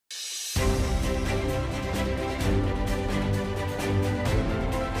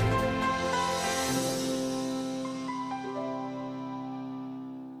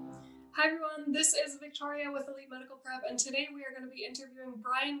This is Victoria with Elite Medical Prep, and today we are going to be interviewing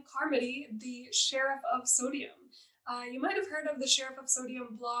Bryan Carmody, the Sheriff of Sodium. You might have heard of the Sheriff of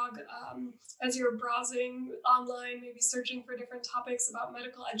Sodium blog as you're browsing online, maybe searching for different topics about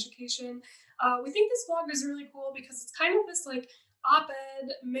medical education. We think this blog is really cool because it's kind of this like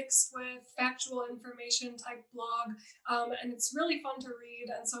op-ed mixed with factual information type blog, and it's really fun to read.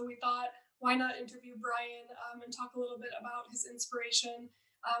 And so we thought, why not interview Bryan and talk a little bit about his inspiration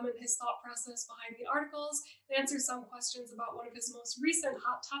and his thought process behind the articles, and answer some questions about one of his most recent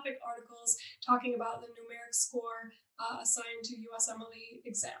hot topic articles talking about the numeric score assigned to USMLE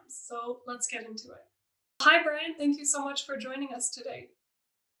exams. So let's get into it. Hi, Bryan. Thank you so much for joining us today.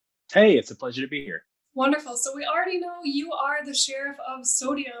 Hey, it's a pleasure to be here. Wonderful. So we already know you are the Sheriff of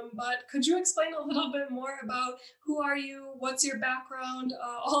Sodium, but could you explain a little bit more about who are you, what's your background,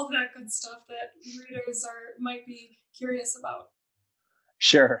 all of that good stuff that readers might be curious about?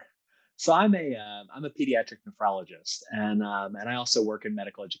 Sure. So I'm a pediatric nephrologist, and I also work in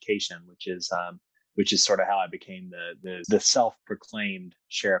medical education, which is sort of how I became the self-proclaimed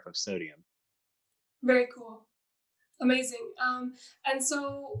sheriff of sodium. Very cool. Amazing. And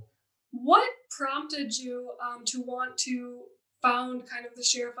so, what prompted you to want to found kind of the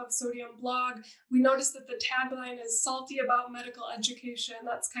Sheriff of Sodium blog? We noticed that the tagline is salty about medical education.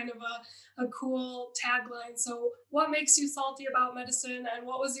 That's kind of a cool tagline. So, what makes you salty about medicine, and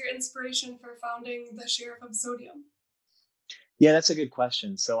what was your inspiration for founding the Sheriff of Sodium? Yeah, that's a good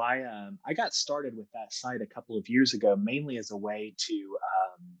question. So I got started with that site a couple of years ago, mainly as a way to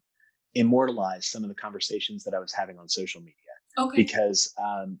immortalize some of the conversations that I was having on social media, Okay. because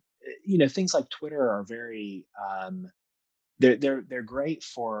things like Twitter are very they're great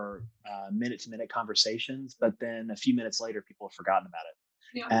for minute to minute conversations, but then a few minutes later, people have forgotten about it.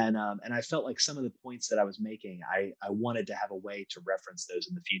 Yeah. And I felt like some of the points that I was making, I wanted to have a way to reference those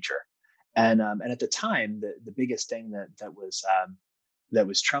in the future. And at the time, the biggest thing that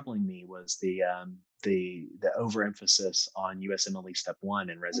was troubling me was the overemphasis on USMLE Step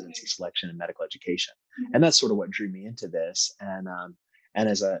One in residency Okay. selection and medical education, Mhm. and that's sort of what drew me into this. And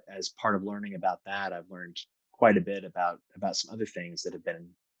as part of learning about that, I've learned quite a bit about some other things that have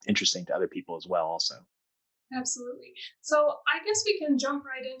been interesting to other people as well. Also, Absolutely. So I guess we can jump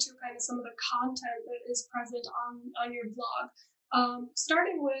right into kind of some of the content that is present on your blog.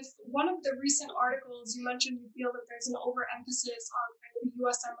 Starting with one of the recent articles, you mentioned you feel that there's an overemphasis on kind of the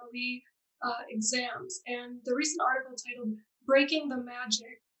USMLE exams, and the recent article titled "Breaking the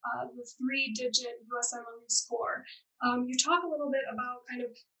Magic: The Three-Digit USMLE Score." You talk a little bit about kind of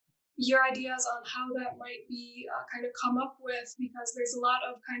your ideas on how that might be kind of come up with, because there's a lot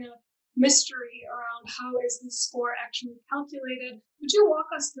of kind of mystery around how is this score actually calculated. Would you walk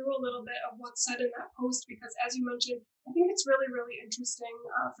us through a little bit of what's said in that post? Because as you mentioned, I think it's really, really interesting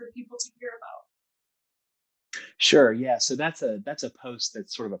for people to hear about. sure, yeah. So that's a post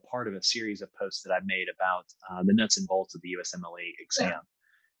that's sort of a part of a series of posts that I've made about the nuts and bolts of the USMLE Yeah. exam.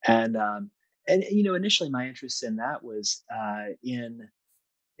 And initially my interest in that was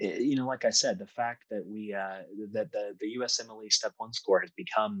like I said, the fact that the USMLE Step One score has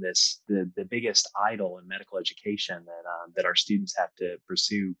become the biggest idol in medical education, that our students have to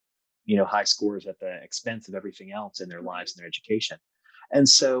pursue, high scores at the expense of everything else in their Right. lives and their education. And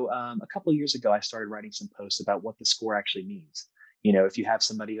so a couple of years ago, I started writing some posts about what the score actually means. If you have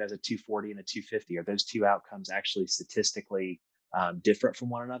somebody who has a 240 and a 250, are those two outcomes actually statistically different from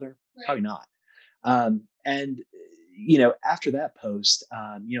one another? Right. Probably not. And after that post,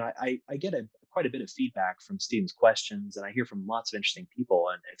 I get quite a bit of feedback from students' questions, and I hear from lots of interesting people.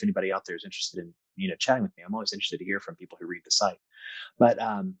 And if anybody out there is interested in chatting with me, I'm always interested to hear from people who read the site. But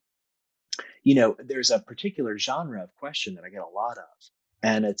there's a particular genre of question that I get a lot of,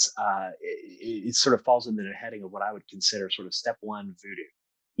 and it sort of falls into the heading of what I would consider sort of step one voodoo.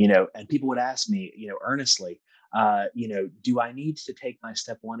 And people would ask me, earnestly, do I need to take my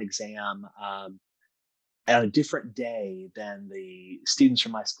step one exam on a different day than the students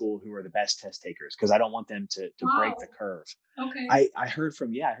from my school who are the best test takers, because I don't want them to break the Wow. curve. Okay. I heard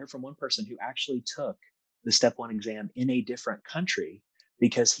from one person who actually took the step one exam in a different country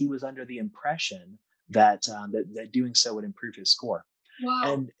because he was under the impression that doing so would improve his score.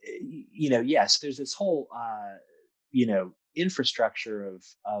 Wow. And yes, there's this whole infrastructure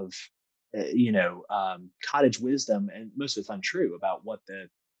of cottage wisdom, and most of it's untrue about what the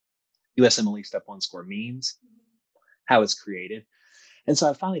USMLE Step One score means, how it's created. And so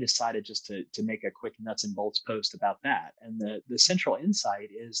I finally decided just to make a quick nuts and bolts post about that. And the central insight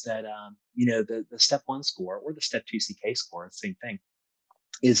is that the Step One score, or the Step Two CK score, it's the same thing,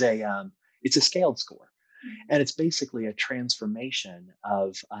 is it's a scaled score. Mhm. And it's basically a transformation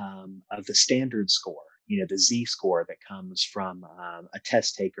of the standard score, the Z score that comes from a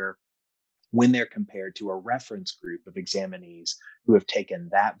test taker when they're compared to a reference group of examinees who have taken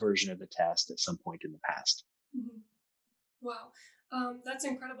that version of the test at some point in the past. Mhm. Wow, that's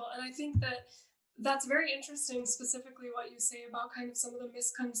incredible. And I think that that's very interesting, specifically what you say about kind of some of the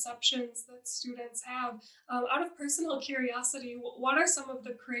misconceptions that students have. Out of personal curiosity, what are some of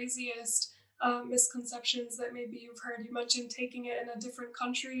the craziest misconceptions that maybe you've heard? You mentioned taking it in a different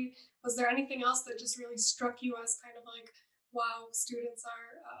country. Was there anything else that just really struck you as kind of like, wow, students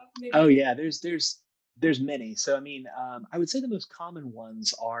are Oh maybe. yeah, there's many. So I mean, I would say the most common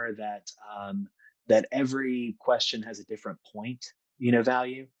ones are that every question has a different point,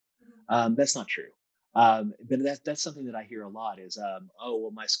 value. Mhm. That's not true. But that's something that I hear a lot is, oh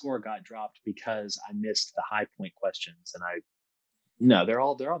well, my score got dropped because I missed the high point questions, and I no, they're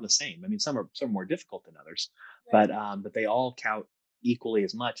all the same. I mean, some are more difficult than others, Right. but they all count equally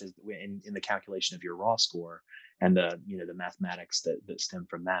as much as in the calculation of your raw score and the mathematics that stem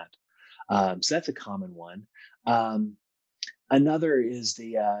from that. So that's a common one. Um, Another is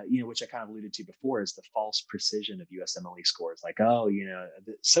which I kind of alluded to before, is the false precision of USMLE scores. Like, oh,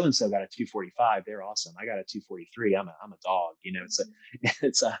 so and so got a 245, they're awesome. I got a 243. I'm a dog. It's a Mhm.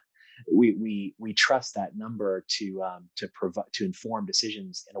 it's a we trust that number to provide to inform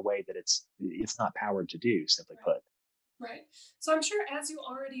decisions in a way that it's not powered to do. Simply Right. put. Right. So I'm sure, as you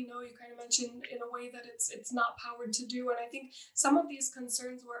already know, you kind of mentioned in a way that it's not powered to do, and I think some of these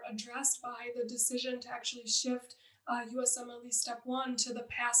concerns were addressed by the decision to actually shift USMLE Step One to the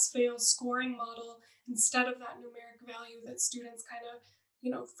pass-fail scoring model instead of that numeric value that students kind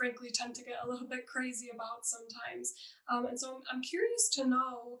of, frankly, tend to get a little bit crazy about sometimes. And so I'm curious to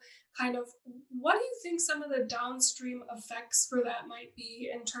know kind of what do you think some of the downstream effects for that might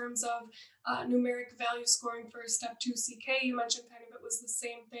be in terms of numeric value scoring for step 2 CK. You mentioned kind of it was the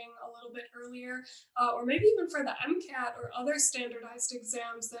same thing a little bit earlier, or maybe even for the MCAT or other standardized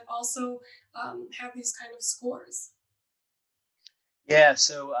exams that also have these kind of scores. Yeah,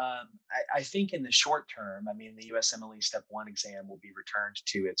 so I think in the short term, I mean, the USMLE Step 1 exam will be returned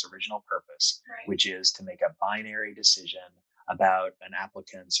to its original purpose, Right. which is to make a binary decision about an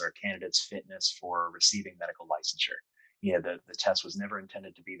applicant's or a candidate's fitness for receiving medical licensure. The test was never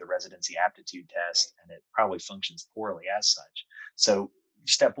intended to be the residency aptitude Right. test, and it probably functions poorly as such. So,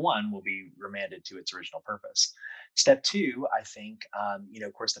 Step 1 will be remanded to its original purpose. Step 2, I think,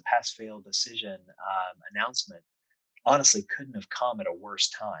 of course, the pass fail decision announcement honestly couldn't have come at a worse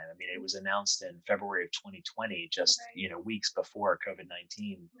time. I mean, it was announced in February of 2020, just Right. weeks before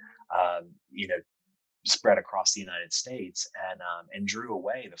COVID-19, Mhm. um, you know, spread across the United States, and drew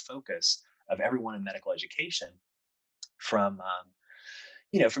away the focus of everyone in medical education from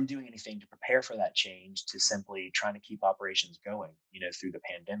from doing anything to prepare for that change to simply trying to keep operations going, through the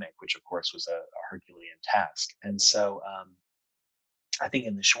pandemic, which of course was a Herculean task. And so I think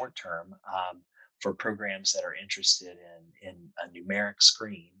in the short term, for programs that are interested in a numeric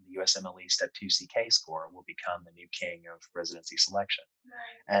screen, the USMLE Step 2 CK score will become the new king of residency selection.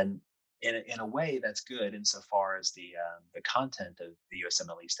 Right. And in a way, that's good insofar as the content of the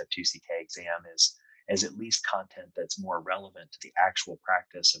USMLE Step 2 CK exam is at least content that's more relevant to the actual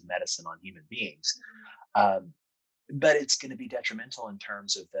practice of medicine on human beings. Mhm. Um, but it's going to be detrimental in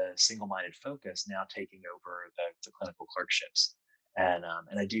terms of the single-minded focus now taking over the clinical clerkships, and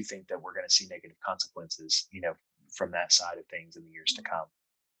I do think that we're going to see negative consequences, from that side of things in the years to come.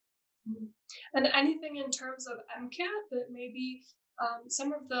 Mhm. And anything in terms of MCAT that maybe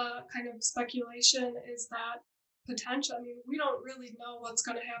some of the kind of speculation is that potential. I mean, we don't really know what's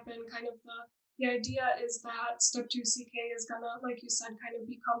going to happen. Kind of the idea is that Step 2 CK is going to, like you said, kind of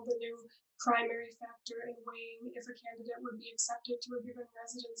become the new primary factor in weighing if a candidate would be accepted to a given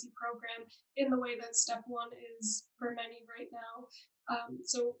residency program in the way that Step 1 is for many right now.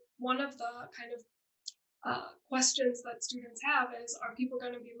 So one of the kind of questions that students have is, are people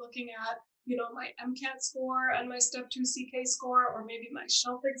going to be looking at my MCAT score and my step 2 CK score, or maybe my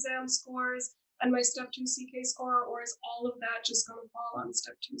shelf exam scores and my step 2 CK score, or is all of that just going to fall on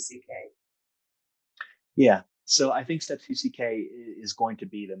step 2 CK? Yeah. So I think Step 2 CK is going to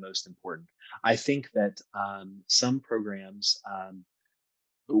be the most important. I think that some programs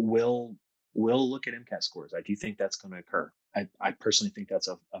will will look at MCAT scores. I do think that's going to occur. I personally think that's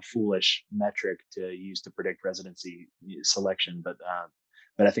a foolish metric to use to predict residency selection, but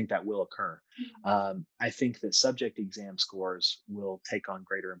I think that will occur. Mhm. I think that subject exam scores will take on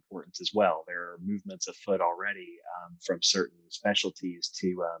greater importance as well. There are movements afoot already from certain specialties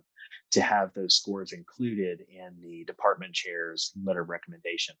to have those scores included in the department chair's letter of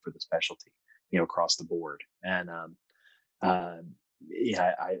recommendation for the specialty. across the board. And uh,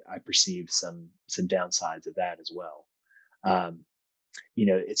 yeah, I perceive some downsides of that as well. Um,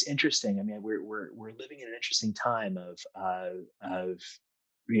 it's interesting. I mean, we're living in an interesting time of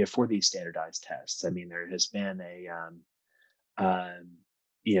for these standardized tests. I mean, there has been um,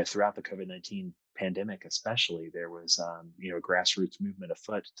 throughout the COVID-19 pandemic, especially, there was, a grassroots movement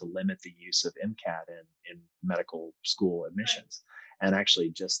afoot to limit the use of MCAT in medical school Right. admissions. And actually,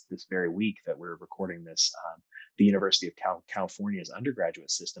 just this very week that we're recording this, the University of California's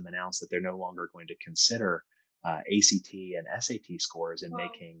undergraduate system announced that they're no longer going to consider ACT and SAT scores in Wow.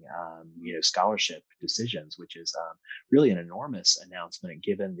 making, scholarship decisions, which is really an enormous announcement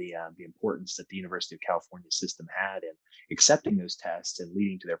given the importance that the University of California system had in accepting those tests and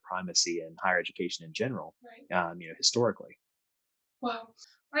leading to their primacy in higher education in general, Right. historically. Wow.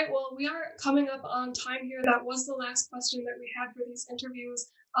 Right. Well, we are coming up on time here. That was the last question that we had for these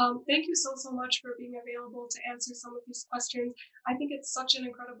interviews. Thank you so much for being available to answer some of these questions. I think it's such an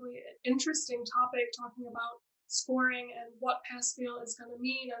incredibly interesting topic talking about scoring and what pass fail is going to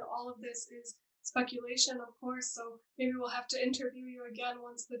mean. And all of this is speculation, of course. So maybe we'll have to interview you again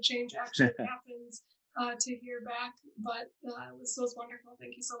once the change actually happens to hear back. But this was wonderful.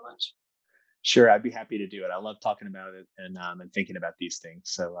 Thank you so much. Sure, I'd be happy to do it. I love talking about it and thinking about these things.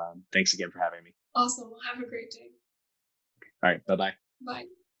 So thanks again for having me. Awesome. Well, have a great day. All right, bye bye. Bye.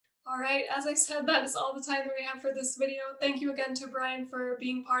 All right, as I said, that is all the time that we have for this video. Thank you again to Bryan for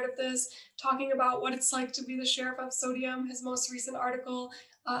being part of this, talking about what it's like to be the sheriff of sodium, his most recent article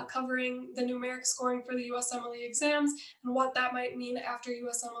covering the numeric scoring for the USMLE exams and what that might mean after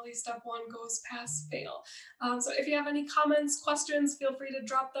USMLE Step 1 goes pass fail. So if you have any comments, questions, feel free to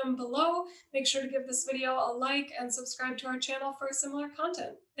drop them below. Make sure to give this video a like and subscribe to our channel for similar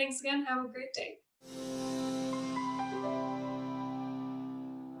content. Thanks again. Have a great day.